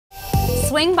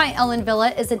Swing by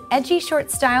WILLE is an edgy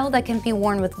short style that can be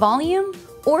worn with volume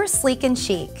or sleek and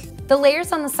chic. The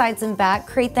layers on the sides and back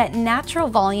create that natural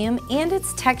volume, and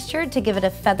it's textured to give it a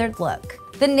feathered look.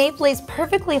 The nape lays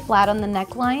perfectly flat on the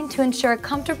neckline to ensure a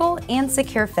comfortable and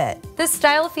secure fit. This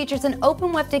style features an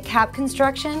open wefted cap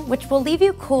construction, which will leave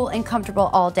you cool and comfortable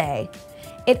all day.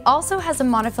 It also has a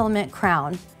monofilament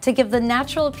crown to give the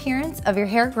natural appearance of your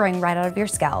hair growing right out of your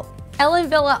scalp.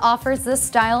 WILLE offers this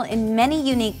style in many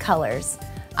unique colors.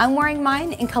 I'm wearing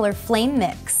mine in color Flame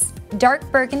Mix,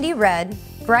 dark burgundy red,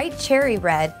 bright cherry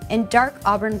red, and dark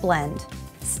auburn blend.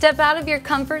 Step out of your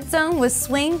comfort zone with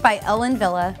Swing by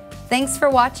WILLE. Thanks for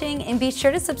watching, and be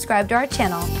sure to subscribe to our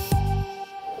channel.